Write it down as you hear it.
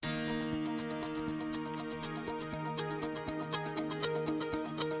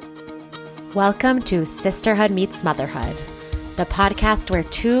Welcome to Sisterhood Meets Motherhood, the podcast where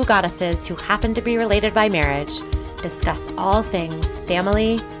two goddesses who happen to be related by marriage discuss all things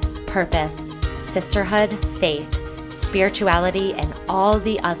family, purpose, sisterhood, faith, spirituality, and all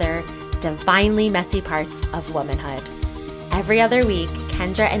the other divinely messy parts of womanhood. Every other week,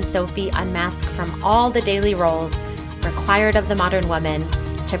 Kendra and Sophie unmask from all the daily roles required of the modern woman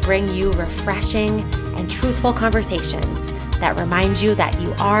to bring you refreshing and truthful conversations that remind you that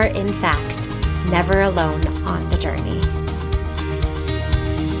you are, in fact, never alone on the journey.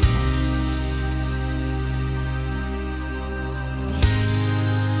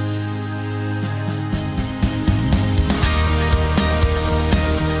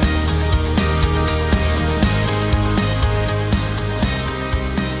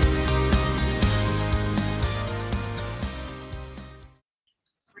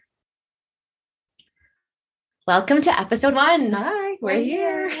 Welcome to episode 1. Hi, we're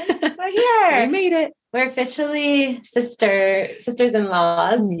here. We're here. We made it. We're officially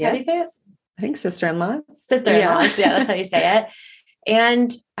sisters-in-laws. Yes. How do you say it? I think sister-in-laws. Sister-in-laws. Yeah, that's how you say it.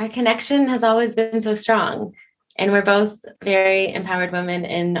 And our connection has always been so strong. And we're both very empowered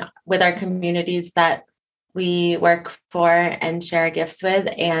women with our communities that we work for and share gifts with.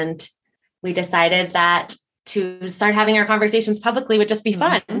 And we decided that to start having our conversations publicly would just be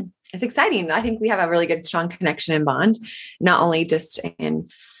fun. Mm-hmm. It's exciting. I think we have a really good, strong connection and bond, not only just in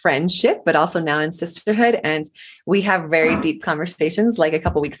friendship, but also now in sisterhood. And we have very deep conversations, like a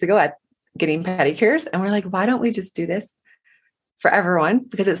couple weeks ago at getting pedicures. And we're like, why don't we just do this for everyone?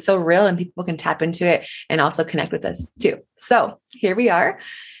 Because it's so real and people can tap into it and also connect with us too. So here we are,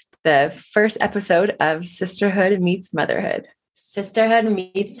 the first episode of Sisterhood Meets Motherhood. Sisterhood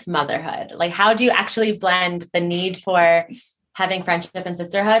meets motherhood. Like, how do you actually blend the need for having friendship and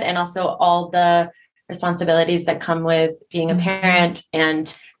sisterhood and also all the responsibilities that come with being a parent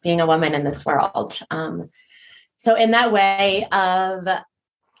and being a woman in this world? So in that way of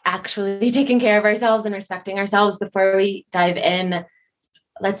actually taking care of ourselves and respecting ourselves before we dive in,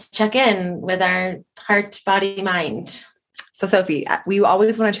 let's check in with our heart, body, mind. So Sophie, we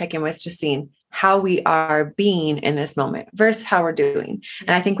always want to check in with Justine how we are being in this moment versus how we're doing. And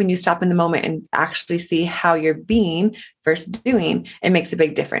I think when you stop in the moment and actually see how you're being versus doing, it makes a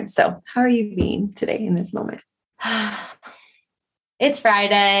big difference. So how are you being today in this moment? It's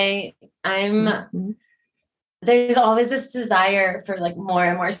Friday. There's always this desire for like more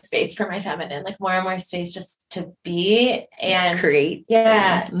and more space for my feminine, like more and more space just to be and to create.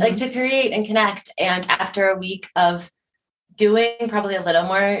 Yeah. Like to create and connect. And after a week of doing probably a little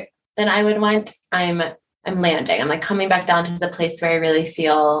more than I would want, I'm landing. I'm like coming back down to the place where I really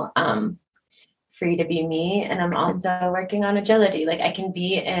feel free to be me. And I'm also working on agility. Like I can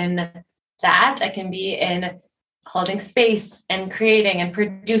be in that. I can be in holding space and creating and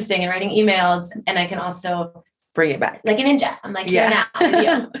producing and writing emails. And I can also bring it back like a ninja. I'm like, here now with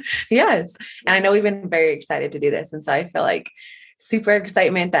you. Yes. And I know we've been very excited to do this. And so I feel like super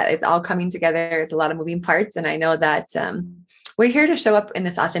excitement that it's all coming together. It's a lot of moving parts. And I know that we're here to show up in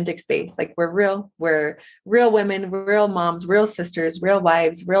this authentic space. Like we're real women, real moms, real sisters, real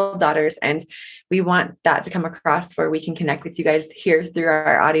wives, real daughters. And we want that to come across where we can connect with you guys here through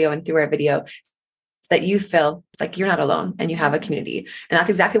our audio and through our video so that you feel like you're not alone and you have a community. And that's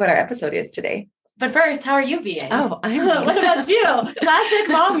exactly what our episode is today. But first, how are you being? Oh, what about you? Classic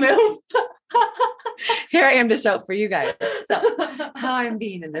mom move. Here I am to show up for you guys. So how I'm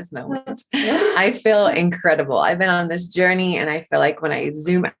being in this moment. I feel incredible. I've been on this journey and I feel like when I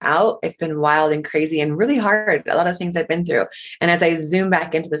zoom out, it's been wild and crazy and really hard. A lot of things I've been through. And as I zoom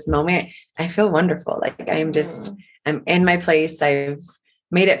back into this moment, I feel wonderful. Like I'm in my place. I've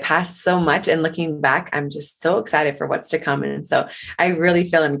made it past so much. And looking back, I'm just so excited for what's to come. And so I really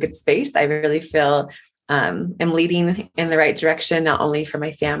feel in good space. I really feel am leading in the right direction, not only for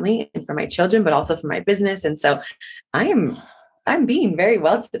my family and for my children, but also for my business. And so I'm being very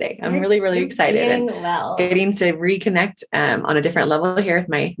well today. I'm really, really excited and getting to reconnect on a different level here with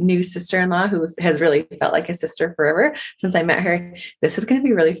my new sister-in-law, who has really felt like a sister forever since I met her. This is going to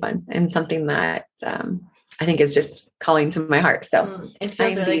be really fun and something that I think is just calling to my heart. So it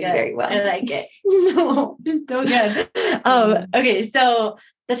feels really good. Very well. I like it. No, it's so good. Okay. So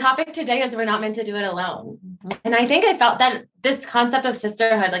the topic today is we're not meant to do it alone. And I think I felt that this concept of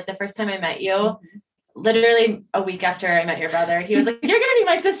sisterhood, like the first time I met you, literally a week after I met your brother, he was like, you're going to be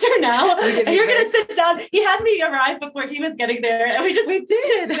my sister now. And you're going to sit down. He had me arrive before he was getting there. And we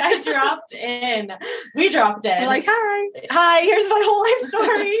did. I dropped in. We dropped in. We're like, hi, here's my whole life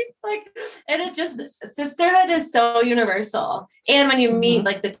story. And it just, sisterhood is so universal. And when you meet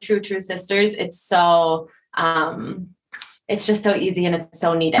like the true sisters, it's so, it's just so easy and it's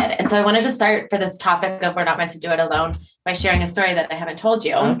so needed. And so I wanted to start for this topic of we're not meant to do it alone by sharing a story that I haven't told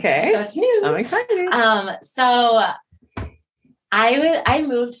you. Okay. So it's new. I'm excited. So I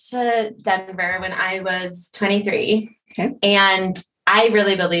moved to Denver when I was 23. Okay. And I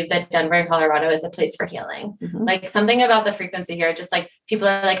really believe that Denver and Colorado is a place for healing. Mm-hmm. Like something about the frequency here, just like people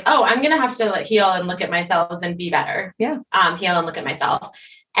are like, oh, I'm going to have to like heal and look at myself and be better. Yeah. Heal and look at myself.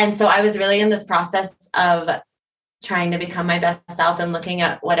 And so I was really in this process of trying to become my best self and looking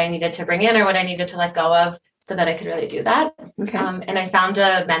at what I needed to bring in or what I needed to let go of so that I could really do that. Okay. And I found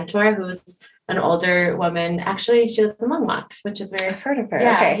a mentor who's an older woman. Actually, she was the Longmont, which is very... I've heard of her.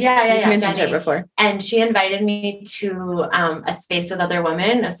 Yeah, okay. yeah. You mentioned Jenny. her before. And she invited me to a space with other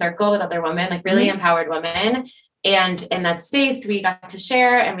women, a circle with other women, like really empowered women. And in that space, we got to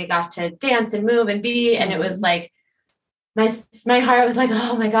share and we got to dance and move and be. And it was like, my heart was like,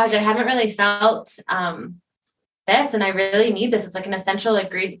 oh my gosh, I haven't really felt this, and I really need this. It's like an essential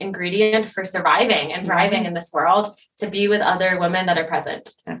ingredient for surviving and thriving in this world, to be with other women that are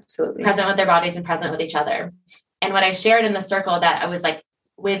present. Absolutely. Present with their bodies and present with each other. And what I shared in the circle, that I was like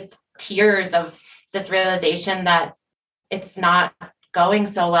with tears of this realization that it's not going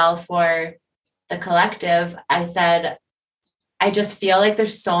so well for the collective. I said, I just feel like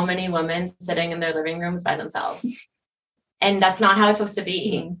there's so many women sitting in their living rooms by themselves. And that's not how it's supposed to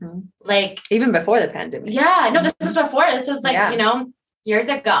be. Mm-hmm. Like even before the pandemic. Yeah, no, this was before. This was like, years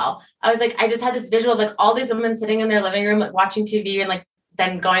ago. I was like, I just had this visual of like all these women sitting in their living room, like watching TV and like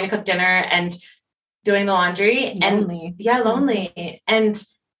then going to cook dinner and doing the laundry. Lonely. And lonely. And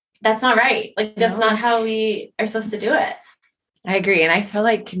that's not right. Like that's not how we are supposed to do it. I agree. And I feel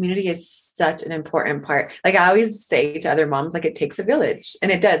like community is such an important part. Like I always say to other moms, like it takes a village,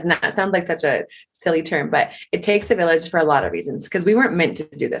 and it does. And that sounds like such a silly term, but it takes a village for a lot of reasons, because we weren't meant to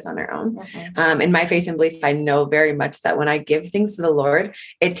do this on our own. Okay. In my faith and belief, I know very much that when I give things to the Lord,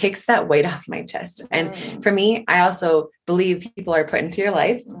 it takes that weight off my chest. And for me, I also believe people are put into your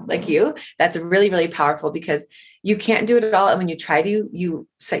life like you. That's really, really powerful, because you can't do it all. And when you try to, you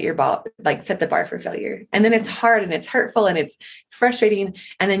set the bar for failure. And then it's hard and it's hurtful and it's frustrating.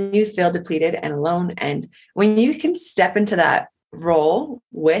 And then you feel depleted and alone. And when you can step into that role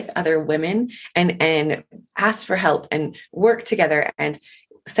with other women and ask for help and work together and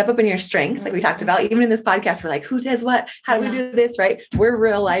step up in your strengths, like we talked about, even in this podcast, we're like, who says what? How do we do this? Right? We're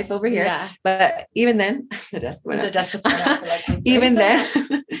real life over here. Yeah. But even then, the desk went up. The desk just went up. Even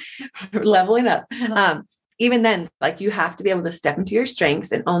then, leveling up. Even then, like you have to be able to step into your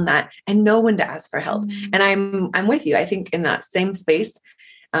strengths and own that and know when to ask for help. And I'm with you. I think in that same space,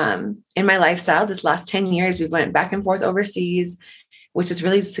 in my lifestyle, this last 10 years, we went back and forth overseas, which is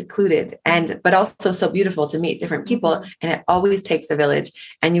really secluded but also so beautiful to meet different people. And it always takes a village,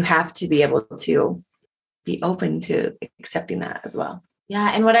 and you have to be able to be open to accepting that as well. Yeah.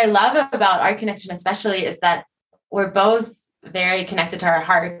 And what I love about our connection, especially, is that we're both very connected to our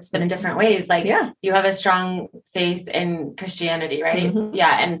hearts, but in different ways. Like you have a strong faith in Christianity, right?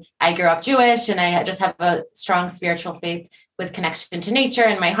 Yeah. And I grew up Jewish, and I just have a strong spiritual faith with connection to nature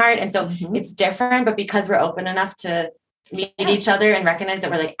in my heart. And so it's different, but because we're open enough to meet each other and recognize that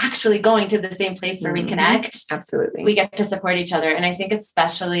we're like actually going to the same place where we connect. Absolutely. We get to support each other. And I think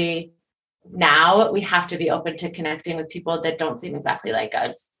especially now we have to be open to connecting with people that don't seem exactly like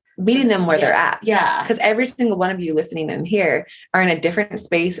us. Meeting them where they're at. Yeah. Because every single one of you listening in here are in a different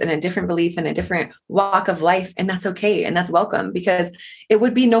space and a different belief and a different walk of life. And that's okay. And that's welcome, because it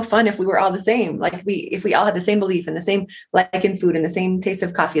would be no fun if we were all the same. Like if we all had the same belief and the same like in food and the same taste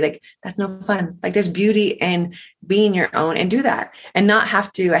of coffee, like that's no fun. Like there's beauty in being your own and do that and not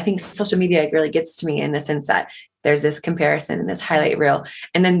have to. I think social media really gets to me in the sense that there's this comparison and this highlight reel.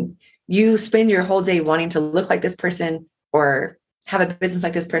 And then you spend your whole day wanting to look like this person or have a business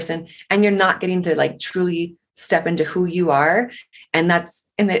like this person, and you're not getting to like truly step into who you are. And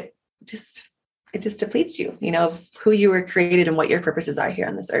it just depletes you, of who you were created and what your purposes are here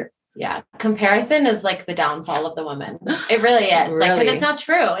on this earth. Yeah. Comparison is like the downfall of the woman. It really is. Like, cause it's not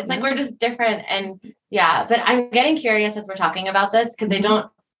true. It's like, we're just different. And but I'm getting curious as we're talking about this, cause I don't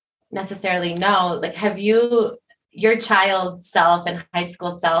necessarily know, like, have you, your child self and high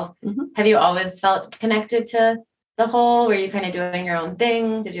school self, have you always felt connected to the whole? Were you kind of doing your own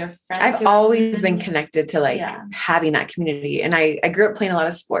thing? Did you have friends? I've always been connected to having that community. And I grew up playing a lot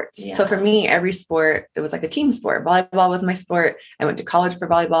of sports. Yeah. So for me, every sport, it was like a team sport. Volleyball was my sport. I went to college for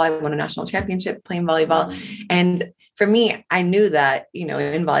volleyball. I won a national championship playing volleyball. And for me, I knew that, in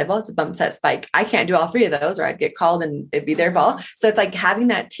volleyball, it's a bump, set, spike. I can't do all three of those, or I'd get called and it'd be their ball. So it's like having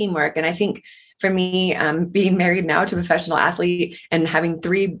that teamwork. And I think for me, being married now to a professional athlete and having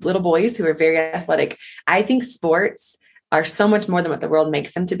 3 little boys who are very athletic, I think sports are so much more than what the world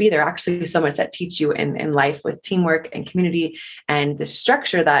makes them to be. They're actually so much that teach you in life with teamwork and community and the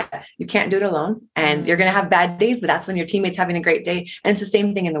structure that you can't do it alone. And you're going to have bad days, but that's when your teammate's having a great day. And it's the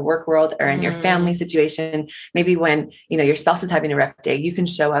same thing in the work world or in your family situation. Maybe when, your spouse is having a rough day, you can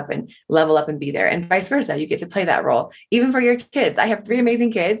show up and level up and be there, and vice versa. You get to play that role, even for your kids. I have 3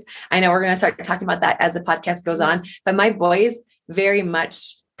 amazing kids. I know we're going to start talking about that as the podcast goes on, but my boys very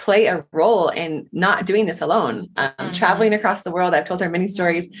much play a role in not doing this alone. Traveling across the world. I've told her many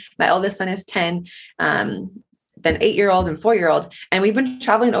stories. My oldest son is 10, then 8-year-old and 4-year-old. And we've been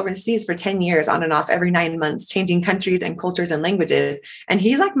traveling overseas for 10 years on and off every 9 months, changing countries and cultures and languages. And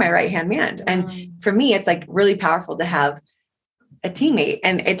he's like my right-hand man. And for me, it's like really powerful to have a teammate,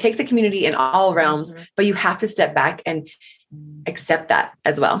 and it takes a community in all realms, but you have to step back and accept that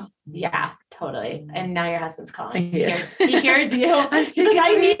as well. Yeah, totally. And now your husband's calling. Yes. He hears you. He's like,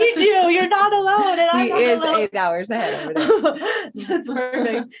 I need you. You're not alone. And I'm he is alone. 8 hours ahead over there. So it's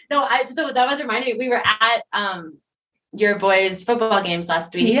perfect. No, so that was reminding me, we were at your boys' football games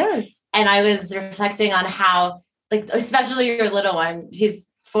last week. Yes. And I was reflecting on how, like, especially your little one, he's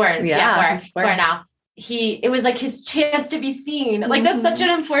 4. He's 4 now. It was like his chance to be seen. Like, that's such an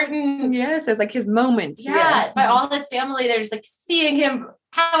important. Yes. It's like his moment. Yeah. By all his family, they're just like seeing him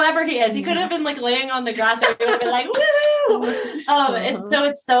however he is. He could have been like laying on the grass and we would have been like, woo!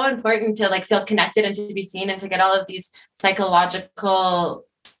 It's so important to like feel connected and to be seen and to get all of these psychological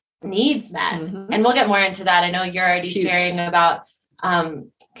needs met. And we'll get more into that. I know you're already sharing about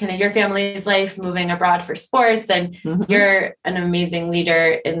kind of your family's life moving abroad for sports, and you're an amazing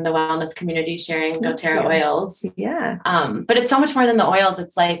leader in the wellness community sharing doTERRA oils. Yeah. But it's so much more than the oils.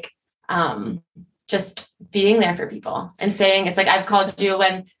 It's like just being there for people and saying, it's like, I've called you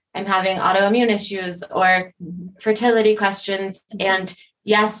when I'm having autoimmune issues or fertility questions. And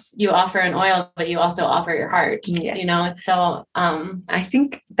yes, you offer an oil, but you also offer your heart. Yes. It's so, I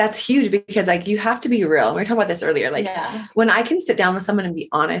think that's huge because like, you have to be real. We were talking about this earlier. Like when I can sit down with someone and be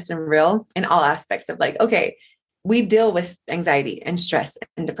honest and real in all aspects of like, okay, we deal with anxiety and stress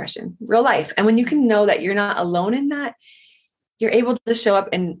and depression, real life. And when you can know that you're not alone in that, you're able to show up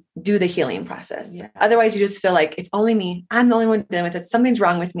and do the healing process. Yeah. Otherwise, you just feel like it's only me. I'm the only one dealing with it. Something's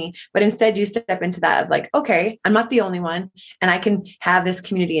wrong with me. But instead, you step into that of like, okay, I'm not the only one. And I can have this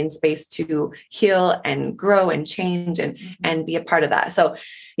community and space to heal and grow and change and be a part of that. So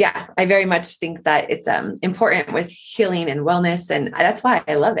yeah, I very much think that it's important with healing and wellness. And that's why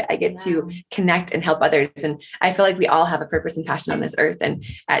I love it. I get to connect and help others. And I feel like we all have a purpose and passion on this earth. And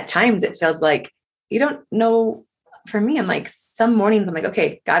at times it feels like you don't know. For me, I'm like, some mornings I'm like,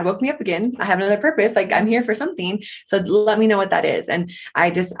 okay, God woke me up again. I have another purpose. Like I'm here for something. So let me know what that is. And I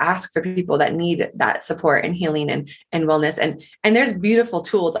just ask for people that need that support and healing and wellness. And there's beautiful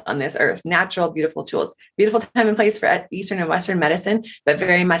tools on this earth, natural, beautiful tools, beautiful time and place for Eastern and Western medicine, but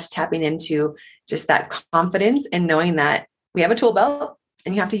very much tapping into just that confidence and knowing that we have a tool belt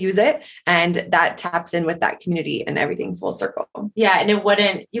and you have to use it. And that taps in with that community and everything full circle. Yeah.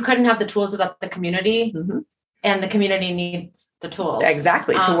 And you couldn't have the tools without the community. And the community needs the tools.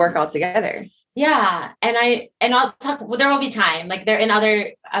 Exactly. To work all together. Yeah. And I'll talk, there will be time, like there in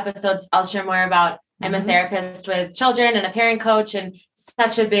other episodes, I'll share more about, I'm a therapist with children and a parent coach. And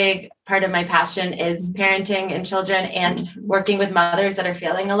such a big part of my passion is parenting and children and working with mothers that are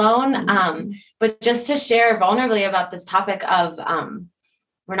feeling alone. But just to share vulnerably about this topic of,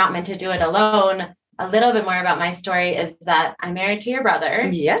 we're not meant to do it alone. A little bit more about my story is that I'm married to your brother.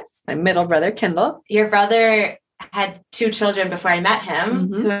 Yes. My middle brother, Kendall. Your brother had 2 children before I met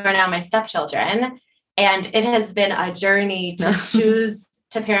him, who are now my stepchildren. And it has been a journey to choose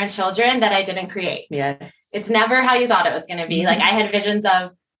to parent children that I didn't create. Yes. It's never how you thought it was going to be. Like I had visions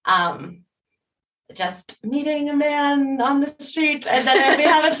of, just meeting a man on the street and then we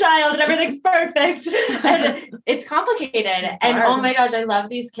have a child and everything's perfect. And it's complicated. And oh my gosh, I love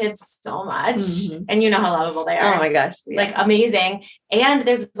these kids so much. And you know how lovable they are. Oh my gosh. Yeah. Like amazing. And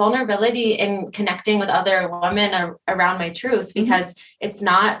there's vulnerability in connecting with other women around my truth because it's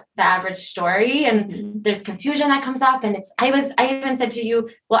not the average story. And there's confusion that comes up. And I even said to you,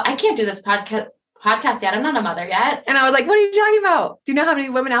 well, I can't do this podcast yet. I'm not a mother yet. And I was like, what are you talking about? Do you know how many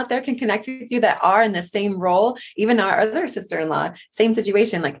women out there can connect with you that are in the same role? Even our other sister-in-law, same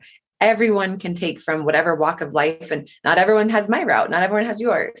situation. Like everyone can take from whatever walk of life, and not everyone has my route. Not everyone has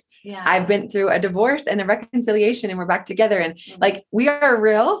yours. Yeah. I've been through a divorce and a reconciliation and we're back together. And like, we are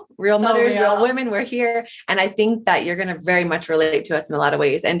real mothers, real women. We're here. And I think that you're going to very much relate to us in a lot of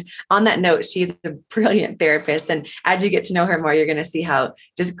ways. And on that note, she's a brilliant therapist. And as you get to know her more, you're going to see how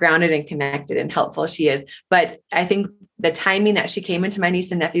just grounded and connected and helpful she is. But I think the timing that she came into my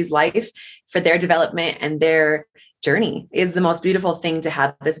niece and nephew's life for their development and their journey is the most beautiful thing to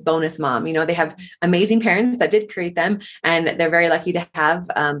have this bonus mom. You know, they have amazing parents that did create them, and they're very lucky to have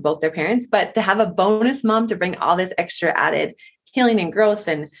both their parents, but to have a bonus mom to bring all this extra added healing and growth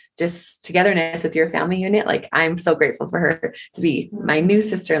and just togetherness with your family unit. Like, I'm so grateful for her to be my new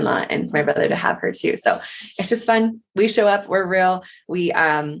sister-in-law and for my brother to have her too. So it's just fun. We show up, we're real. We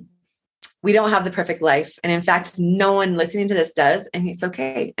don't have the perfect life. And in fact, no one listening to this does, and it's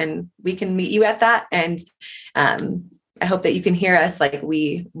okay. And we can meet you at that. And I hope that you can hear us like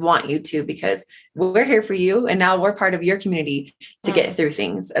we want you to, because we're here for you. And now we're part of your community to get through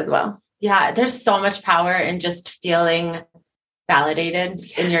things as well. Yeah. There's so much power in just feeling validated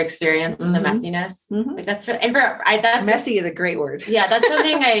in your experience and the messiness. Like that's really, and that's messy is a great word. Yeah. That's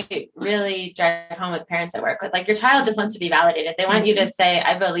something I really drive home with parents I work with. Like, your child just wants to be validated. They want you to say,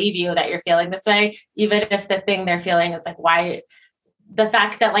 I believe you that you're feeling this way, even if the thing they're feeling is like, why the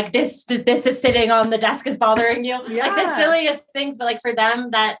fact that like this is sitting on the desk is bothering you. Yeah. Like the silliest things, but like for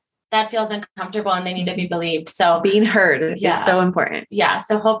them that feels uncomfortable and they need to be believed. So being heard is so important. Yeah.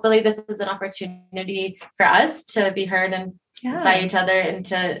 So hopefully this is an opportunity for us to be heard and by each other, and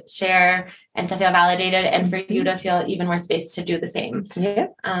to share and to feel validated, and for you to feel even more space to do the same. Yeah.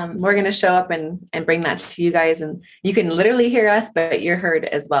 We're going to show up and bring that to you guys, and you can literally hear us, but you're heard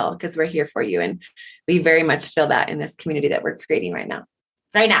as well, because we're here for you. And we very much feel that in this community that we're creating right now.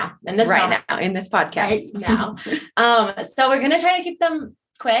 In this podcast. Right now. So we're going to try to keep them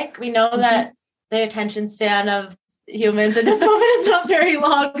quick. We know that the attention span of humans in this moment is not very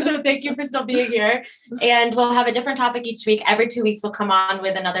long. So thank you for still being here. And we'll have a different topic each week. Every 2 weeks we'll come on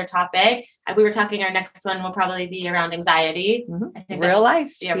with another topic. We were talking, our next one will probably be around anxiety. I think real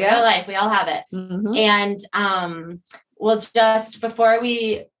life. Yeah, real life. We all have it. And we'll just, before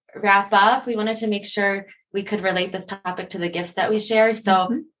we wrap up, we wanted to make sure we could relate this topic to the gifts that we share. So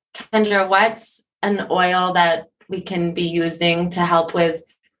Kendra, what's an oil that we can be using to help with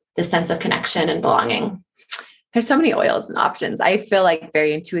the sense of connection and belonging? There's so many oils and options. I feel like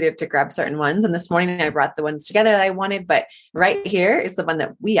very intuitive to grab certain ones. And this morning I brought the ones together that I wanted, but right here is the one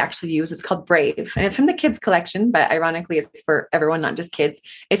that we actually use. It's called Brave, and it's from the kids collection, but ironically it's for everyone, not just kids.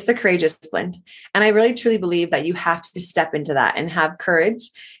 It's the Courageous blend. And I really truly believe that you have to step into that and have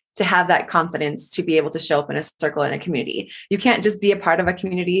courage to have that confidence to be able to show up in a circle in a community. You can't just be a part of a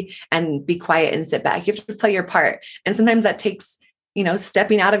community and be quiet and sit back. You have to play your part. And sometimes that takes,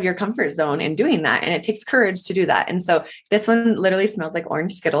 stepping out of your comfort zone and doing that. And it takes courage to do that. And so this one literally smells like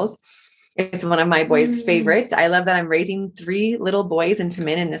orange Skittles. It's one of my boys' favorites. I love that I'm raising 3 little boys into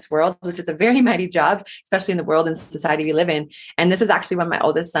men in this world, which is a very mighty job, especially in the world and society we live in. And this is actually when my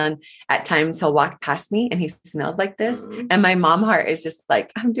oldest son, at times he'll walk past me and he smells like this. And my mom heart is just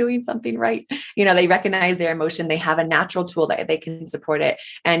like, I'm doing something right. They recognize their emotion. They have a natural tool that they can support it.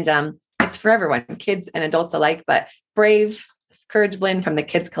 And it's for everyone, kids and adults alike, but Brave Courage blend from the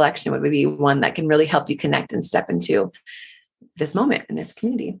kids collection would be one that can really help you connect and step into this moment in this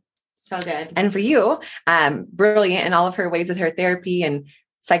community. So good. And for you, brilliant in all of her ways with her therapy and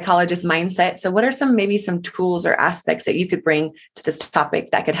psychologist mindset. So what are some tools or aspects that you could bring to this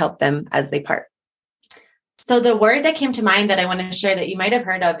topic that could help them as they part? So the word that came to mind that I want to share that you might have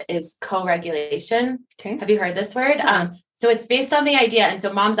heard of is co-regulation. Okay. Have you heard this word? So it's based on the idea. And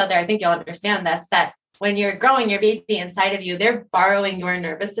so moms out there, I think you'll understand this, that when you're growing your baby inside of you, they're borrowing your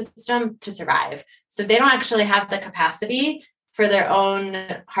nervous system to survive. So they don't actually have the capacity for their own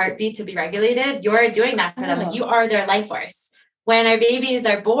heartbeat to be regulated. You're doing that for them. Like, you are their life force. When our babies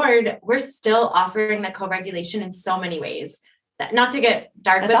are bored, we're still offering the co-regulation in so many ways. Not to get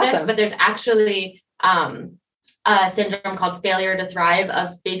dark with this, but there's actually a syndrome called failure to thrive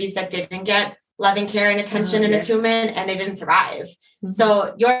of babies that didn't get loving care and attention and attunement, and they didn't survive.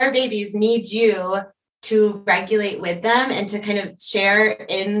 So your babies need you to regulate with them and to kind of share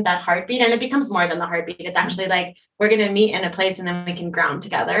in that heartbeat. And it becomes more than the heartbeat. It's actually like, we're going to meet in a place and then we can ground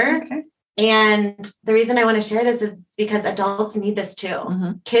together. Okay. And the reason I want to share this is because adults need this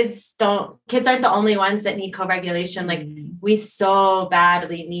too. Kids aren't the only ones that need co-regulation. Like, we so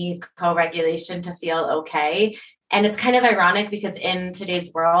badly need co-regulation to feel okay. And it's kind of ironic because in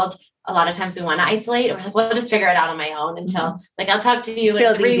today's world, a lot of times we want to isolate, or we're like, well, I'll just figure it out on my own until like, I'll talk to you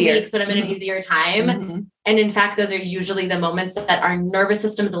in 3 weeks when I'm in an easier time. And in fact, those are usually the moments that our nervous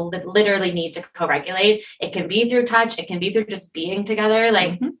systems literally need to co-regulate. It can be through touch. It can be through just being together,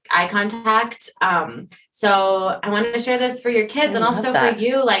 like eye contact. So I wanted to share this for your kids and also for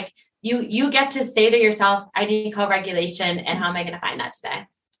you. Like, you get to say to yourself, I need co-regulation. And how am I going to find that today?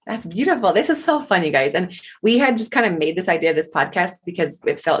 That's beautiful. This is so fun, you guys. And we had just kind of made this idea of this podcast because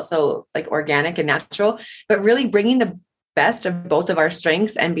it felt so like organic and natural, but really bringing the best of both of our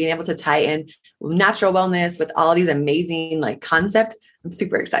strengths and being able to tie in natural wellness with all these amazing like concepts. I'm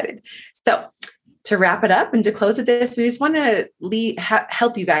super excited. So to wrap it up and to close with this, we just want to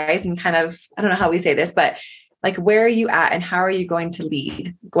help you guys and kind of, I don't know how we say this, but like, where are you at and how are you going to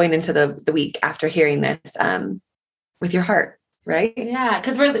lead going into the week after hearing this with your heart? Right. Yeah.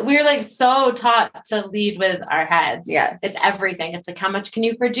 Cause we're like so taught to lead with our heads. Yeah. It's everything. It's like, how much can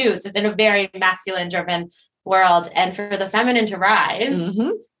you produce? It's in a very masculine driven world. And for the feminine to rise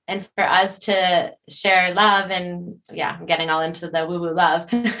and for us to share love and I'm getting all into the woo woo love,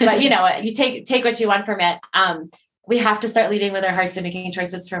 but you take what you want from it. We have to start leading with our hearts and making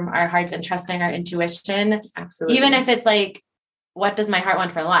choices from our hearts and trusting our intuition. Absolutely. Even if it's like, what does my heart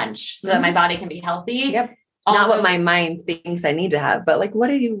want for lunch so that my body can be healthy? Yep. Not what my mind thinks I need to have, but like,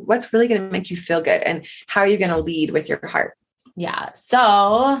 what's really going to make you feel good? And how are you going to lead with your heart? Yeah.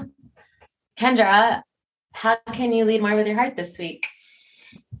 So Kendra, how can you lead more with your heart this week?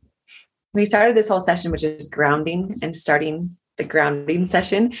 We started this whole session, which is grounding, and starting the grounding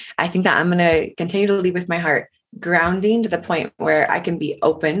session. I think that I'm going to continue to lead with my heart, grounding to the point where I can be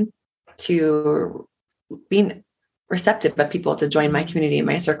open to being receptive of people to join my community and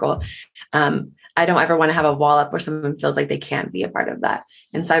my circle. I don't ever want to have a wall up where someone feels like they can't be a part of that.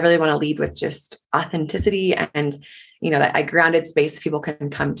 And so I really want to lead with just authenticity and, that a grounded space people can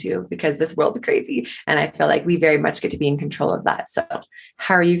come to, because this world's crazy. And I feel like we very much get to be in control of that. So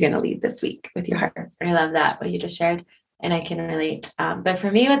how are you going to lead this week with your heart? I love that, what you just shared. And I can relate. But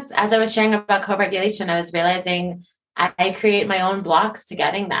for me, as I was sharing about co-regulation, I was realizing I create my own blocks to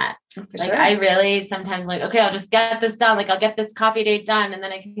getting that. Sure. I really sometimes okay, I'll just get this done. Like I'll get this coffee date done and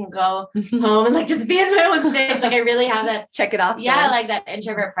then I can go home and just be in my own space. I really have that. Check it off. Yeah. Like that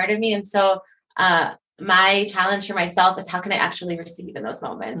introvert part of me. And so, my challenge for myself is how can I actually receive in those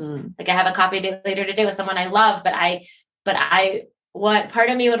moments? I have a coffee date later today with someone I love, but what part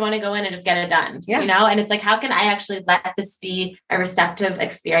of me would want to go in and just get it done, And it's like, how can I actually let this be a receptive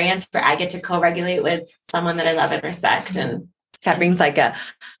experience where I get to co-regulate with someone that I love and respect? And that brings a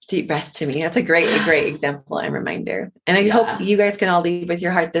deep breath to me. That's a great example and reminder. And I hope you guys can all lead with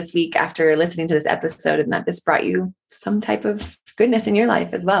your heart this week after listening to this episode, and that this brought you some type of goodness in your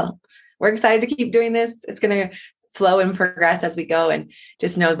life as well. We're excited to keep doing this. It's going to flow and progress as we go, and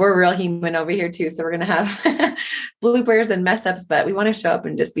just know we're real human over here too. So we're going to have bloopers and mess ups, but we want to show up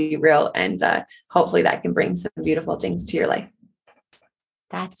and just be real. And hopefully that can bring some beautiful things to your life.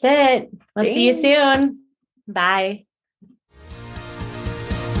 That's it. We'll see you soon. Bye.